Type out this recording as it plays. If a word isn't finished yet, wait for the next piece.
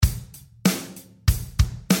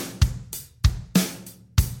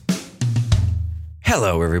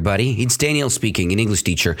Hello, everybody. It's Daniel speaking, an English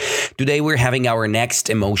teacher. Today, we're having our next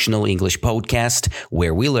Emotional English podcast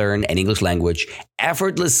where we learn an English language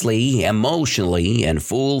effortlessly, emotionally, and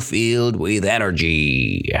fulfilled with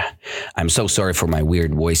energy. I'm so sorry for my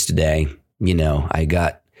weird voice today. You know, I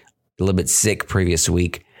got a little bit sick previous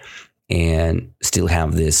week and still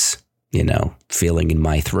have this, feeling in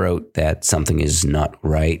my throat that something is not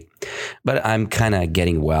right. But I'm kind of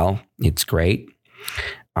getting well. It's great.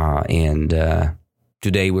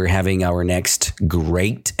 Today we're having our next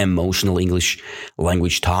great emotional English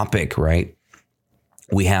language topic, right?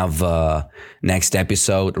 We have next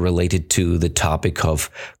episode related to the topic of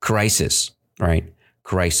crisis, right?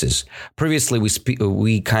 Crisis. Previously,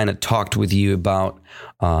 we kind of talked with you about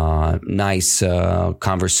nice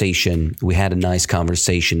conversation. We had a nice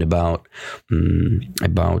conversation about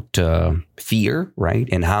fear, right?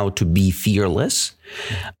 And how to be fearless.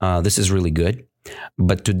 This is really good.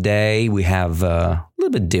 But today we have a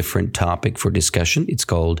little bit different topic for discussion. It's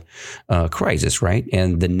called crisis, right?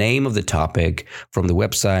 And the name of the topic from the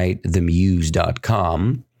website,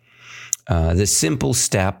 themuse.com, the simple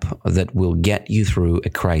step that will get you through a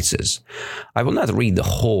crisis. I will not read the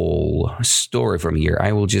whole story from here.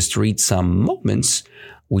 I will just read some moments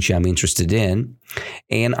which I'm interested in,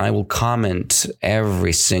 and I will comment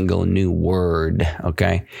every single new word,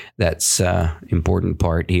 okay? That's important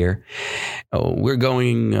part here. We're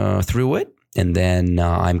going through it, and then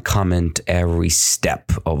I'm comment every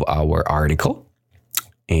step of our article.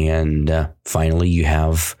 And finally, you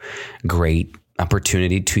have great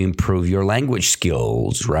opportunity to improve your language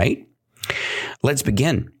skills, right? Let's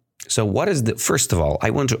begin. So first of all,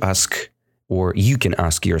 I want to ask, or you can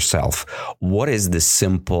ask yourself, what is the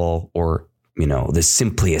simple or, the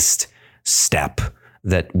simplest step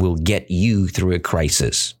that will get you through a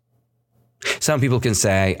crisis? Some people can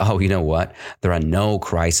say, oh, you know what? There are no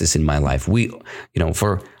crises in my life.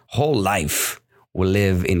 For whole life, we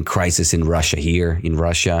live in crisis in Russia. Here in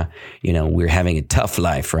Russia, we're having a tough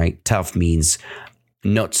life, right? Tough means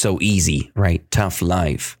not so easy, right? Tough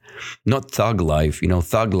life, not thug life.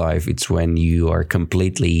 Thug life, it's when you are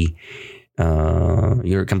completely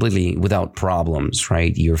without problems,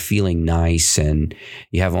 right? You're feeling nice and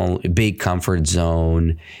you have a big comfort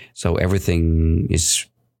zone. So everything is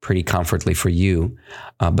pretty comfortably for you.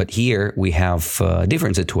 But here we have a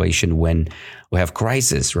different situation when we have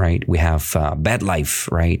crisis, right? We have bad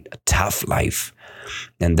life, right? A tough life.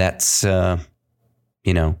 And that's,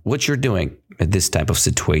 what you're doing at this type of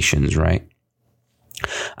situations, right?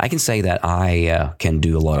 I can say that I can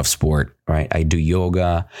do a lot of sport, right? I do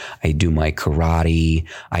yoga, I do my karate,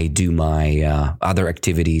 I do my other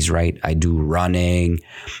activities, right? I do running.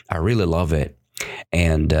 I really love it.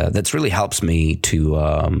 And that's really helps me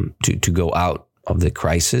to go out of the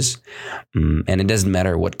crisis. And it doesn't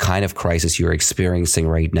matter what kind of crisis you're experiencing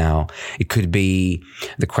right now. It could be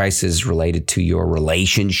the crisis related to your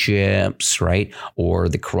relationships, right? Or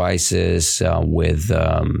the crisis with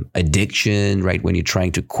addiction, right? When you're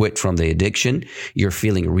trying to quit from the addiction, you're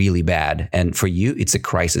feeling really bad. And for you, it's a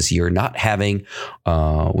crisis. You're not having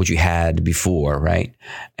what you had before, right?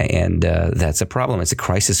 And that's a problem. It's a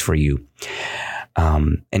crisis for you. How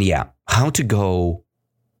to go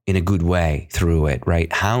in a good way through it,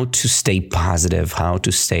 right? How to stay positive, how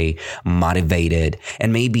to stay motivated.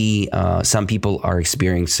 And maybe some people are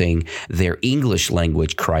experiencing their English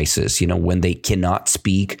language crisis, when they cannot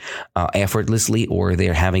speak effortlessly or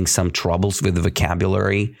they're having some troubles with the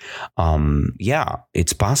vocabulary.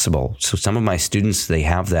 It's possible. So some of my students, they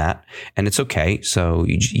have that and it's okay. So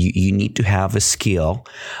you need to have a skill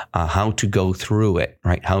how to go through it,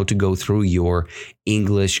 right? How to go through your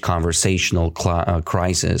English conversational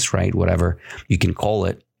crisis, right? Whatever you can call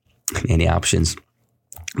it, any options.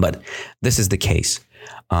 But this is the case.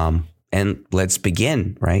 And let's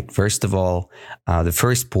begin, right? First of all, the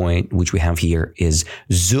first point which we have here is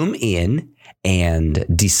zoom in and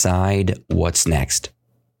decide what's next.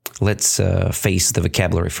 Let's face the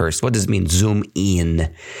vocabulary first. What does it mean, zoom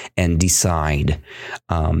in and decide?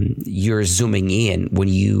 You're zooming in when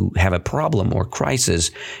you have a problem or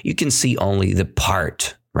crisis. You can see only the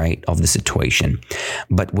part, right, of the situation.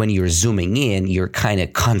 But when you're zooming in, you're kind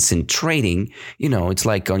of concentrating. It's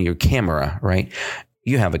like on your camera, right?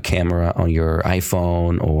 You have a camera on your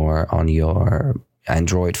iPhone or on your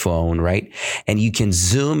Android phone, right? And you can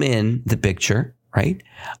zoom in the picture, right?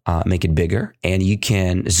 Make it bigger, and you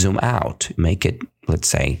can zoom out, make it, let's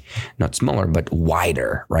say, not smaller, but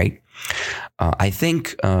wider, right? I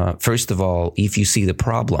think, first of all, if you see the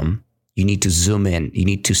problem, you need to zoom in. You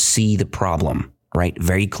need to see the problem, right?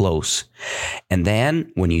 Very close. And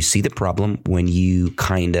then when you see the problem, when you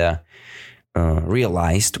kind of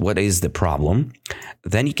realized what is the problem,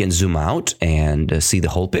 then you can zoom out and see the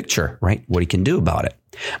whole picture, right? What you can do about it.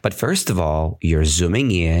 But first of all, you're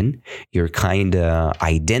zooming in, you're kind of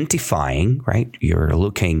identifying, right? You're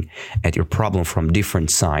looking at your problem from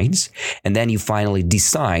different sides, and then you finally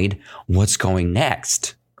decide what's going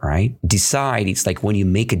next, right? Decide, it's like when you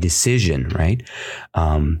make a decision, right?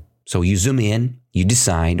 So you zoom in, you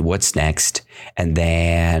decide what's next, and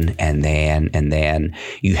then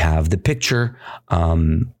you have the picture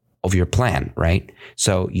of your plan, right?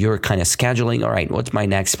 So you're kind of scheduling, all right, what's my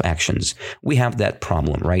next actions? We have that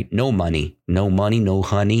problem, right? No money, no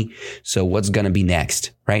honey. So what's going to be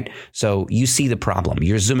next, right? So you see the problem.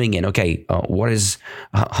 You're zooming in, okay,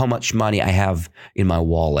 how much money I have in my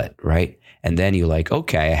wallet, right? And then you're like,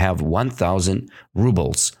 okay, I have 1,000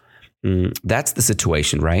 rubles. That's the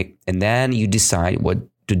situation, right? And then you decide what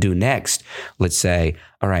to do next. Let's say,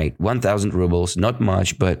 all right, 1,000 rubles, not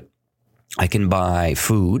much, but I can buy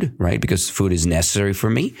food, right? Because food is necessary for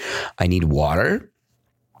me. I need water.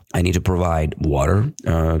 I need to provide water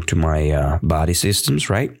to my body systems,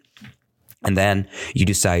 right? And then you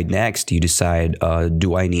decide next,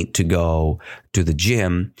 do I need to go to the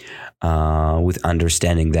gym with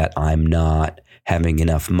understanding that I'm not having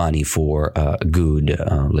enough money for a good,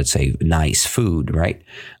 let's say, nice food, right?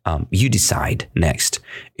 You decide next.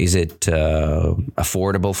 Is it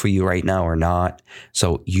affordable for you right now or not?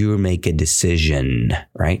 So you make a decision,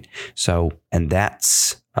 right? So, and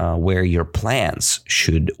that's where your plans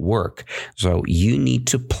should work. So you need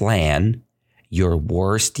to plan your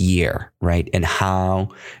worst year, right? And how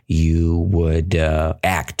you would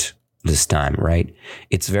act this time, right?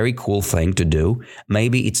 It's a very cool thing to do.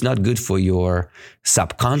 Maybe it's not good for your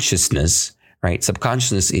subconsciousness, right?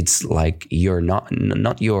 Subconsciousness, it's like you're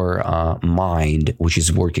not your mind, which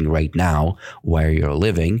is working right now where you're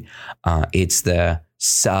living. It's the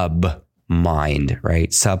mind,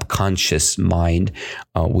 right? Subconscious mind,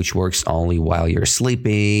 which works only while you're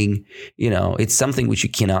sleeping. It's something which you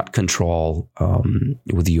cannot control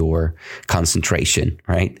with your concentration,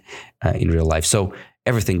 right? In real life. So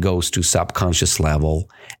everything goes to subconscious level,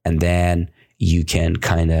 and then you can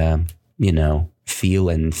kind of, feel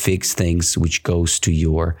and fix things which goes to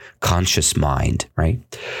your conscious mind, right?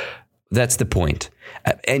 That's the point.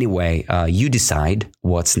 Anyway, you decide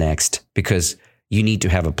what's next because you need to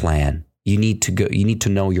have a plan. You need to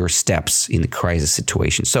know your steps in the crisis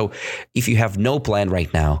situation. So if you have no plan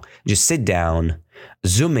right now, just sit down,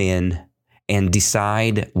 zoom in, and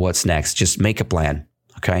decide what's next. Just make a plan,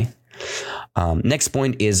 okay? Next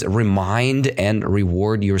point is remind and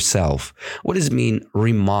reward yourself. What does it mean,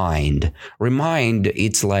 remind? Remind,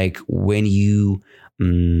 it's like when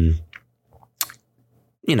when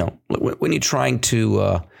you're trying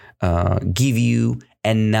to give you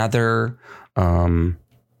another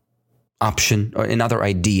option or another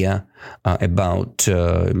idea about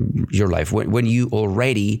your life. When you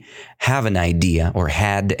already have an idea or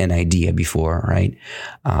had an idea before, right?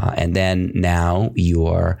 And then now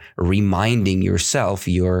you're reminding yourself,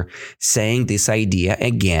 you're saying this idea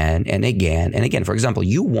again and again and again. For example,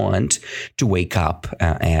 you want to wake up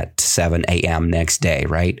at 7 a.m. next day,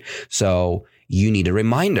 right? So you need a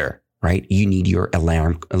reminder. Right? You need your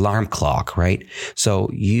alarm clock, right? So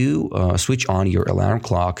you switch on your alarm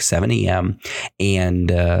clock, 7 a.m., and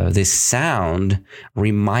this sound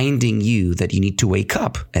reminding you that you need to wake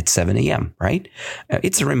up at 7 a.m., right?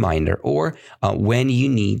 It's a reminder. Or when you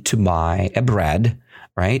need to buy a bread,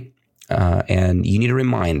 right? And you need a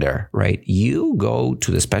reminder, right? You go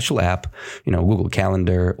to the special app, Google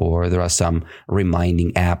Calendar, or there are some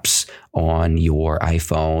reminding apps on your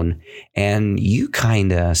iPhone, and you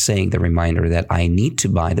kind of saying the reminder that I need to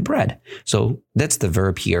buy the bread. So that's the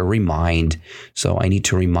verb here, remind. So I need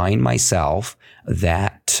to remind myself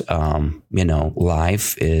that,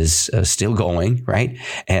 life is still going, right?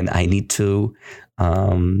 And I need to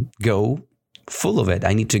go full of it.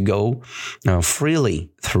 I need to go freely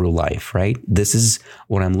through life, right? This is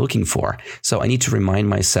what I'm looking for. So I need to remind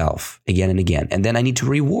myself again and again. And then I need to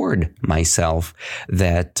reward myself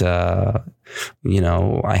that, I'm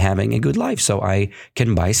having a good life. So I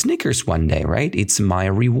can buy Snickers one day, right? It's my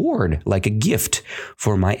reward, like a gift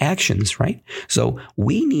for my actions, right? So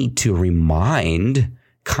we need to remind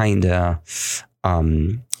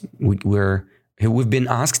we've been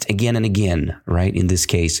asked again and again, right, in this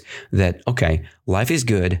case, that, okay, life is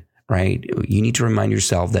good, right? You need to remind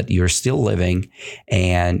yourself that you're still living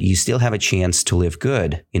and you still have a chance to live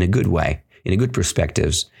good, in a good way, in a good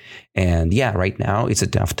perspectives. And yeah, right now it's a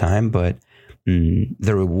tough time, but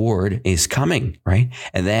the reward is coming, right?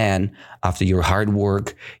 And then after your hard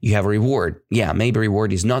work, you have a reward. Yeah, maybe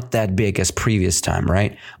reward is not that big as previous time,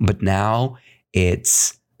 right? But now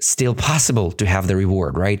it's still possible to have the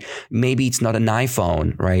reward, right? Maybe it's not an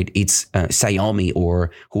iPhone, right? It's Xiaomi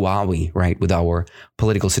or Huawei, right? With our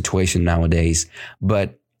political situation nowadays,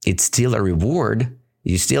 but it's still a reward.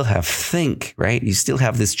 You still have think, right? You still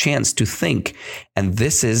have this chance to think. And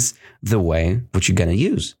this is the way which you're going to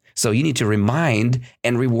use. So you need to remind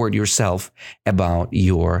and reward yourself about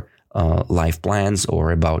your life plans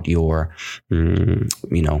or about your,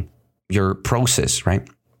 your process, right?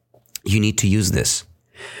 You need to use this.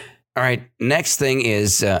 All right. Next thing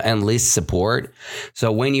is enlist support.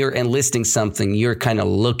 So when you're enlisting something, you're kind of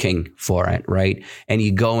looking for it, right? And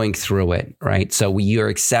you're going through it, right? So you're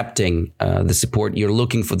accepting the support. You're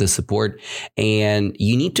looking for the support, and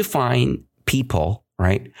you need to find people,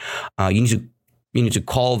 right? You need to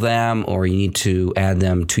call them, or you need to add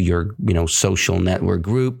them to your social network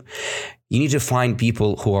group. You need to find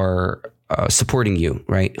people who are supporting you,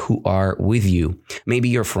 right? Who are with you. Maybe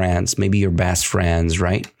your friends, maybe your best friends,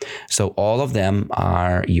 right? So all of them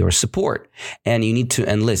are your support, and you need to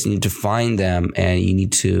enlist, you need to find them, and you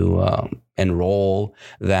need to enroll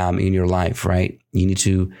them in your life, right? You need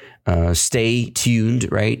to stay tuned,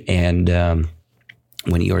 right? And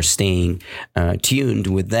when you're staying tuned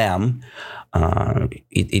with them,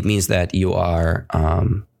 it means that you are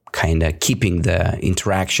kind of keeping the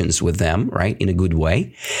interactions with them, right, in a good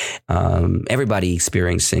way. Everybody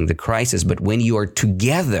experiencing the crisis, but when you are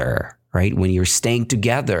together, right, when you're staying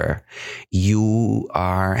together, you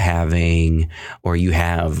are having, or you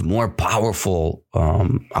have more powerful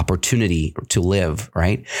opportunity to live,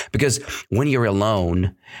 right? Because when you're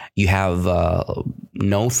alone, you have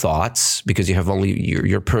no thoughts, because you have only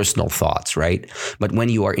your personal thoughts, right? But when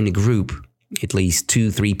you are in a group, at least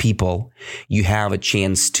 2-3 people, you have a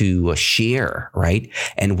chance to share, right?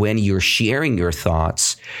 And when you're sharing your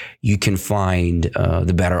thoughts, you can find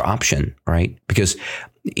the better option, right? Because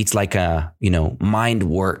it's like a, mind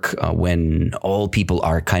work when all people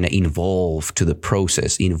are kind of involved to the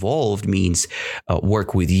process. Involved means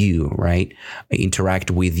work with you, right?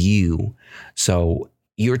 Interact with you. So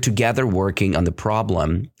you're together working on the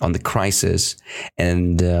problem, on the crisis.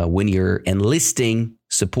 And when you're enlisting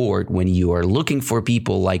support, when you are looking for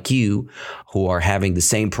people like you who are having the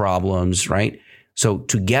same problems, right? So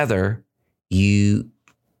together, you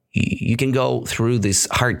can go through this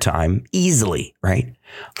hard time easily, right?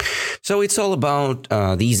 So it's all about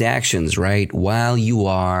these actions, right? While you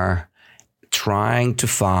are trying to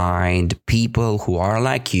find people who are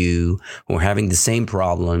like you, who are having the same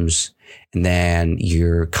problems, and then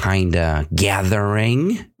you're kind of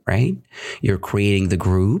gathering, right? You're creating the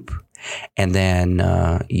group, and then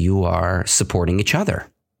you are supporting each other.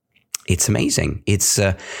 It's amazing. It's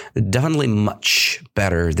definitely much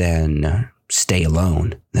better than stay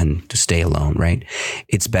alone, right?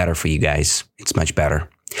 It's better for you guys. It's much better.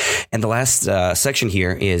 And the last section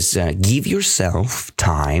here is give yourself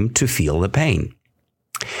time to feel the pain.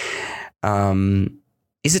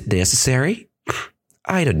 Is it necessary?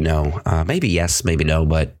 I don't know. Maybe yes, maybe no,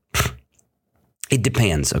 but it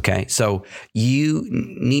depends. Okay, so you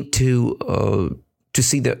need to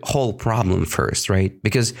see the whole problem first, right?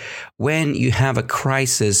 Because when you have a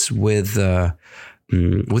crisis with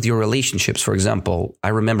your relationships, for example, I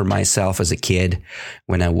remember myself as a kid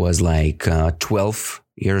when I was like 12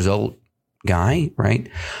 years old guy, right?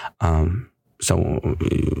 So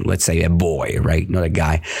let's say a boy, right? Not a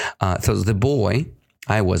guy. So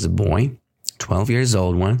I was a boy, 12 years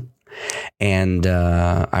old one. And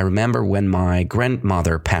I remember when my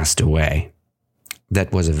grandmother passed away,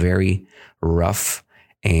 that was a very rough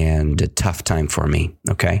and a tough time for me,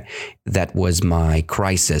 okay? That was my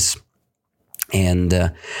crisis. And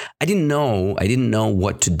I didn't know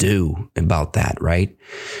what to do about that, right?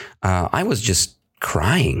 I was just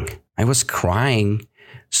crying. I was crying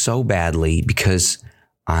so badly because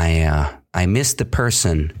I missed the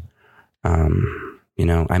person, I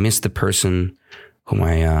missed the person whom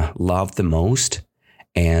I loved the most.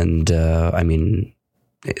 And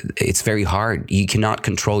it's very hard. You cannot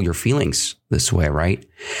control your feelings this way, right?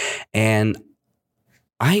 And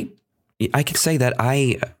I can say that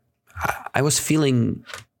I was feeling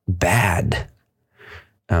bad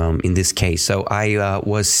in this case. So I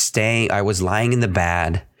was lying in the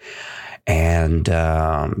bed, and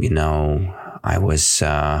I was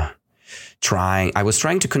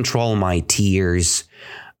trying to control my tears,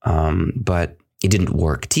 but it didn't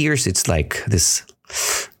work. Tears, it's like this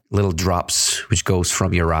little drops which goes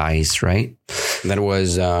from your eyes, right? That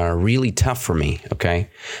was really tough for me. Okay.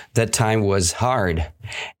 That time was hard.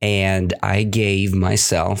 And I gave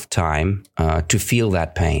myself time to feel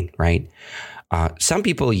that pain, right? Some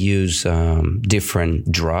people use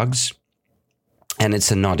different drugs. And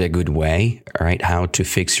it's not a good way, right, how to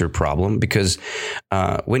fix your problem. Because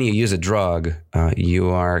when you use a drug, you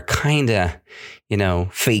are kind of,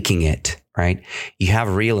 faking it, right? You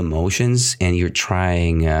have real emotions and you're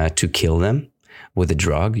trying to kill them with a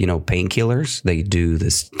drug. Painkillers, they do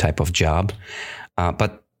this type of job.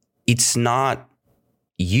 But it's not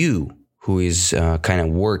you who is kind of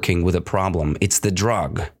working with a problem. It's the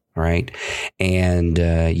drug, right? And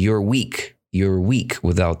you're weak. You're weak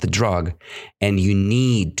without the drug, and you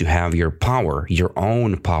need to have your power, your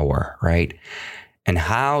own power, right? And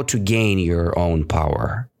how to gain your own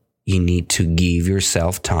power? You need to give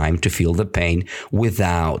yourself time to feel the pain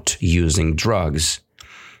without using drugs.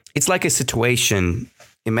 It's like a situation.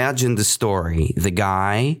 Imagine the story. The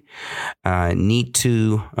guy need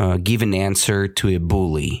to give an answer to a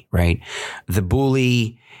bully, right? The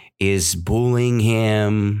bully is bullying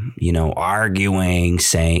him, arguing,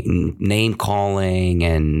 saying, name calling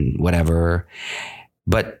and whatever.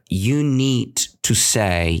 But you need to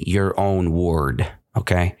say your own word,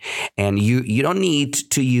 okay? And you don't need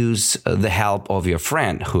to use the help of your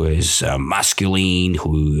friend who is masculine,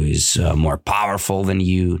 who is more powerful than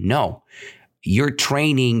you. No, you're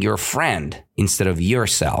training your friend instead of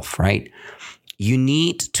yourself, right? You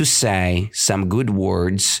need to say some good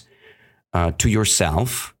words to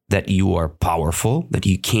yourself, that you are powerful, that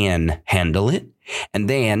you can handle it, and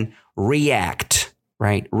then react,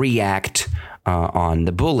 right? React on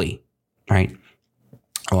the bully, right?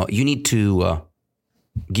 You need to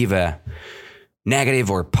give a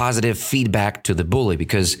negative or positive feedback to the bully,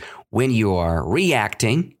 because when you are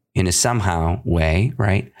reacting in a somehow way,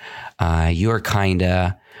 right, you're kind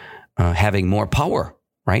of having more power.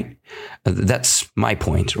 Right? That's my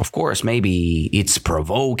point. Of course, maybe it's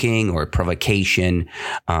provoking or provocation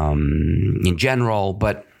in general,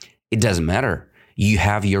 but it doesn't matter. You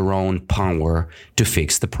have your own power to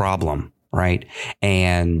fix the problem, right?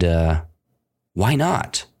 And why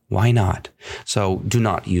not? Why not? So do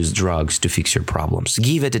not use drugs to fix your problems.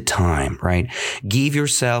 Give it a time, right? Give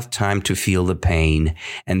yourself time to feel the pain,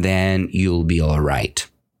 and then you'll be all right.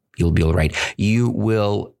 You'll be all right. You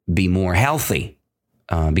will be more healthy.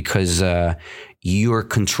 Because you're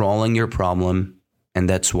controlling your problem, and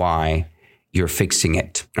that's why you're fixing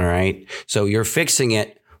it, all right? So you're fixing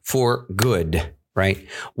it for good, right?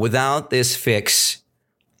 Without this fix,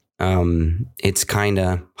 it's kind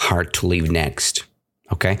of hard to leave next,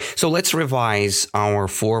 okay? So let's revise our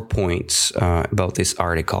 4 points about this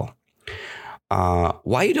article.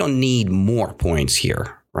 Why you don't need more points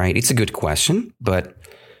here, right? It's a good question, but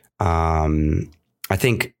I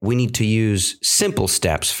think we need to use simple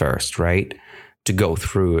steps first, right, to go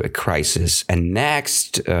through a crisis. And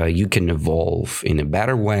next, you can evolve in a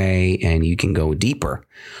better way and you can go deeper.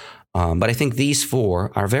 But I think these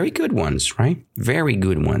 4 are very good ones, right? Very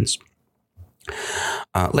good ones.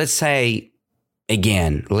 Let's say,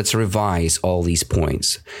 again, let's revise all these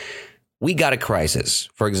points. We got a crisis.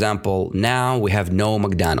 For example, now we have no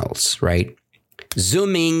McDonald's, right?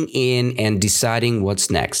 Zooming in and deciding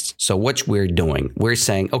what's next. So what we're doing, we're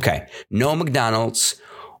saying, okay, no McDonald's.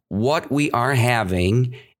 What we are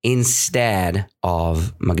having instead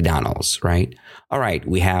of McDonald's, right? All right,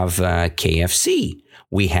 we have KFC.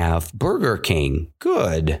 We have Burger King.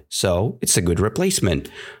 Good. So it's a good replacement.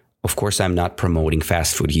 Of course, I'm not promoting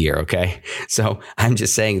fast food here, okay? So I'm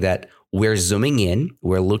just saying that we're zooming in.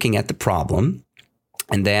 We're looking at the problem.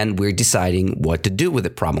 And then we're deciding what to do with the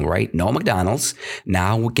problem, right? No McDonald's.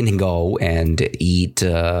 Now we can go and eat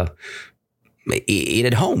at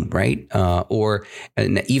home, right? Or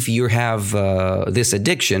if you have this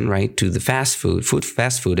addiction, right, to the fast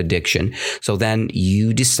food addiction. So then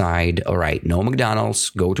you decide, all right, no McDonald's,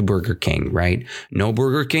 go to Burger King, right? No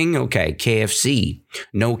Burger King, okay, KFC.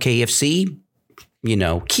 No KFC,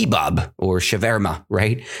 kebab or shawarma,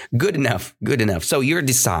 right? Good enough. So you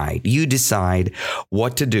decide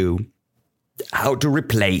what to do, how to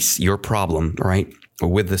replace your problem, right,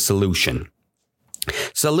 with the solution.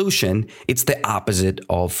 Solution, it's the opposite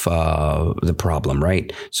of the problem,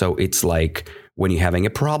 right? So it's like when you're having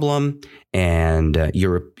a problem and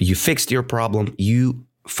you fixed your problem, you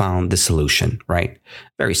found the solution, right?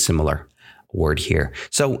 Very similar word here.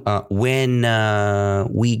 So when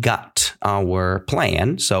we got our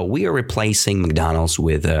plan, so we are replacing McDonald's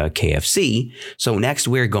with KFC. So next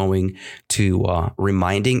we're going to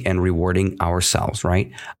reminding and rewarding ourselves,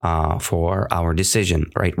 right, for our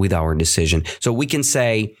decision, right, with our decision. So we can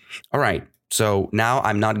say, all right, So now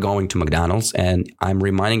I'm not going to McDonald's, and I'm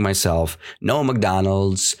reminding myself, no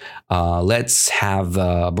McDonald's. Let's have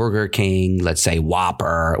Burger King, let's say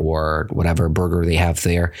Whopper or whatever burger they have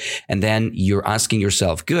there. And then you're asking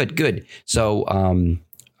yourself, good. So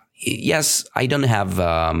yes, I don't have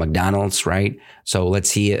McDonald's, right? So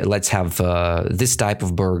let's have this type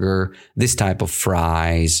of burger, this type of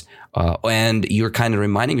fries. And you're kind of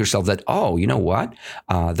reminding yourself that, oh, you know what?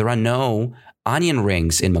 There are no onion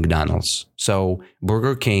rings in McDonald's. So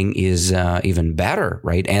Burger King is even better,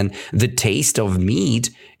 right? And the taste of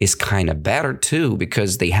meat is kind of better too,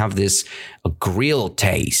 because they have this grill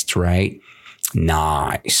taste, right?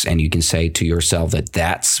 Nice. And you can say to yourself that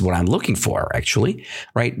that's what I'm looking for, actually,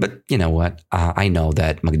 right? But you know what? I know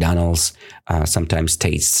that McDonald's sometimes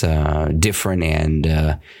tastes different,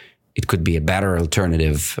 and it could be a better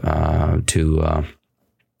alternative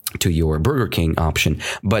to your Burger King option.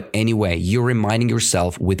 But anyway, you're reminding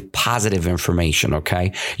yourself with positive information,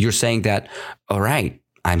 okay? You're saying that, all right,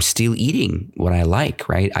 I'm still eating what I like,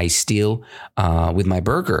 right? I still, with my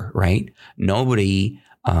burger, right? Nobody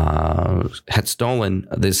had stolen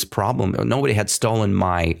this problem. Nobody had stolen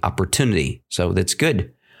my opportunity. So that's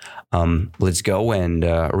good. Let's go and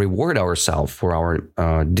reward ourselves for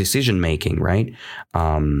our decision making, right?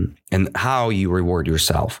 And how you reward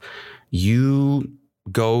yourself. You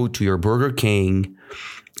go to your Burger King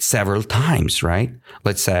several times, right?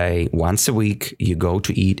 Let's say once a week you go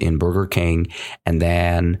to eat in Burger King, and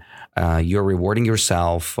then you're rewarding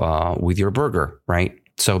yourself with your burger, right?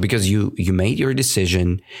 So because you made your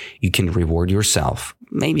decision, you can reward yourself.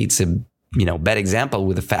 Maybe it's a bad example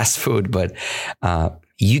with the fast food, but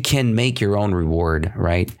you can make your own reward,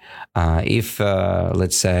 right? If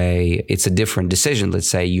let's say it's a different decision, let's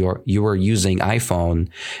say you were using iPhone,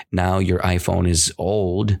 now your iPhone is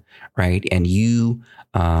old, right? And you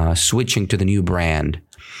switching to the new brand,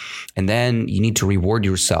 and then you need to reward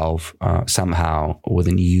yourself somehow with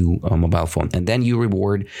a new mobile phone, and then you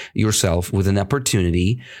reward yourself with an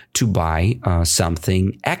opportunity to buy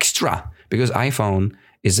something extra, because iPhone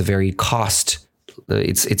is a very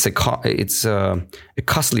it's a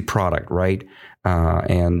costly product, right?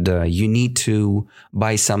 And you need to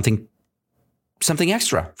buy something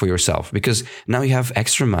extra for yourself, because now you have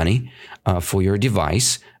extra money for your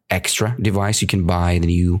device. Extra device, you can buy the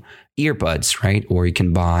new earbuds, right? Or you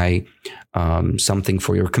can buy something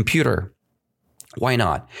for your computer. Why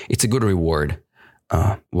not? It's a good reward.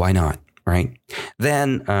 Why not? Right?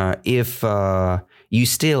 Then if you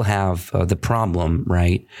still have the problem,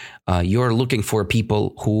 right? You're looking for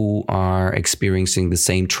people who are experiencing the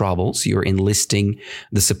same troubles. You're enlisting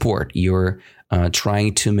the support. You're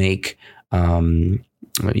trying to make,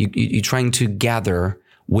 you're trying to gather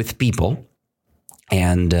with people,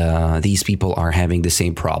 and these people are having the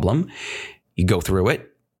same problem. You go through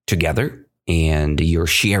it together, and you're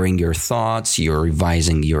sharing your thoughts, you're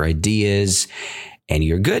revising your ideas, and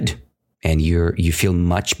you're good. And you feel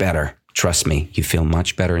much better. Trust me, you feel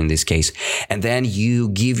much better in this case. And then you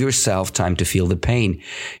give yourself time to feel the pain.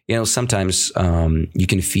 Sometimes you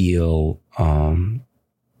can feel,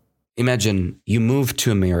 imagine you moved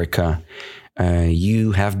to America.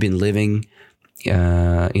 You have been living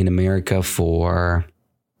in America for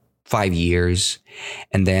 5 years.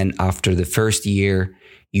 And then after the first year,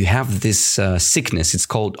 you have this sickness. It's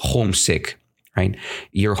called homesick, right?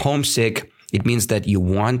 You're homesick. It means that you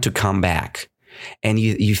want to come back, and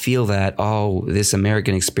you feel that, oh, this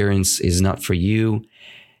American experience is not for you.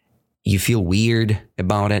 You feel weird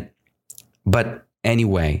about it. But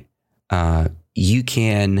anyway, you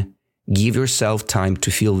can give yourself time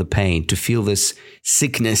to feel the pain, to feel this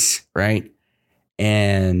sickness, right?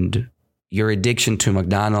 And your addiction to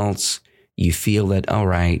McDonald's, you feel that, all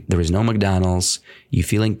right, there is no McDonald's, you're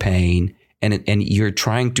feeling pain, and you're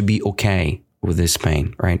trying to be okay with this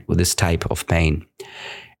pain, right? With this type of pain.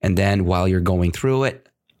 And then while you're going through it,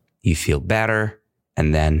 you feel better,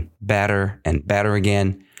 and then better and better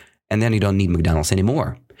again. And then you don't need McDonald's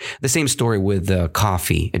anymore. The same story with the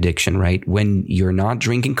coffee addiction, right? When you're not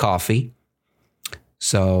drinking coffee,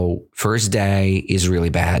 so first day is really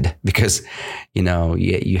bad because,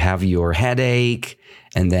 you have your headache,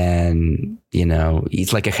 and then,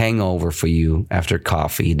 it's like a hangover for you after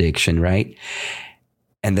coffee addiction, right?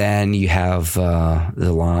 And then you have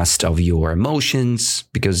the loss of your emotions,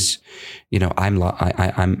 because I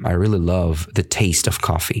really love the taste of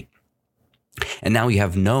coffee, and now you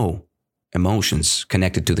have no emotions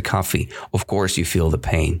connected to the coffee. Of course, you feel the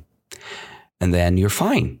pain, and then you're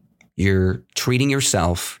fine. You're treating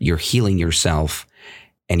yourself, you're healing yourself,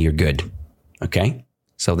 and you're good. Okay,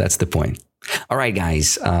 so that's the point. All right,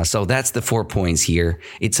 guys. So that's the 4 points here.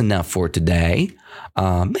 It's enough for today.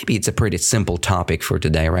 Maybe it's a pretty simple topic for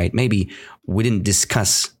today, right? Maybe we didn't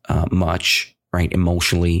discuss much, right?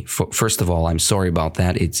 Emotionally. First of all, I'm sorry about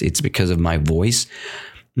that. It's because of my voice.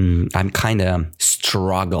 I'm kind of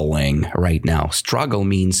struggling right now. Struggle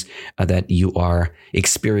means that you are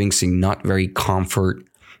experiencing not very comfort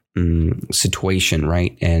situation,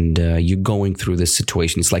 right? And you're going through this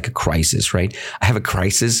situation. It's like a crisis, right? I have a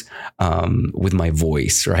crisis with my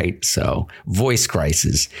voice, right? So voice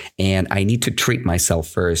crisis, and I need to treat myself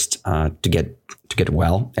first to get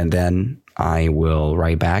well, and then I will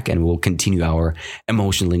write back and we'll continue our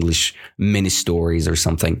emotional English mini stories or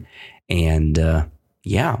something. And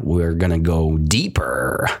yeah, we're going to go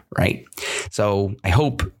deeper, right? So I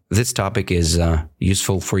hope this topic is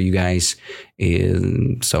useful for you guys.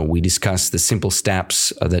 So we discussed the simple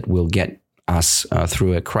steps that will get us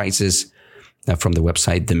through a crisis from the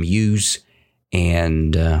website The Muse.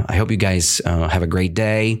 And I hope you guys have a great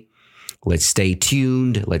day. Let's stay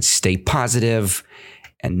tuned. Let's stay positive.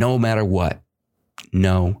 And no matter what,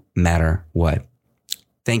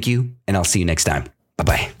 thank you. And I'll see you next time.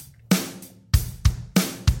 Bye-bye.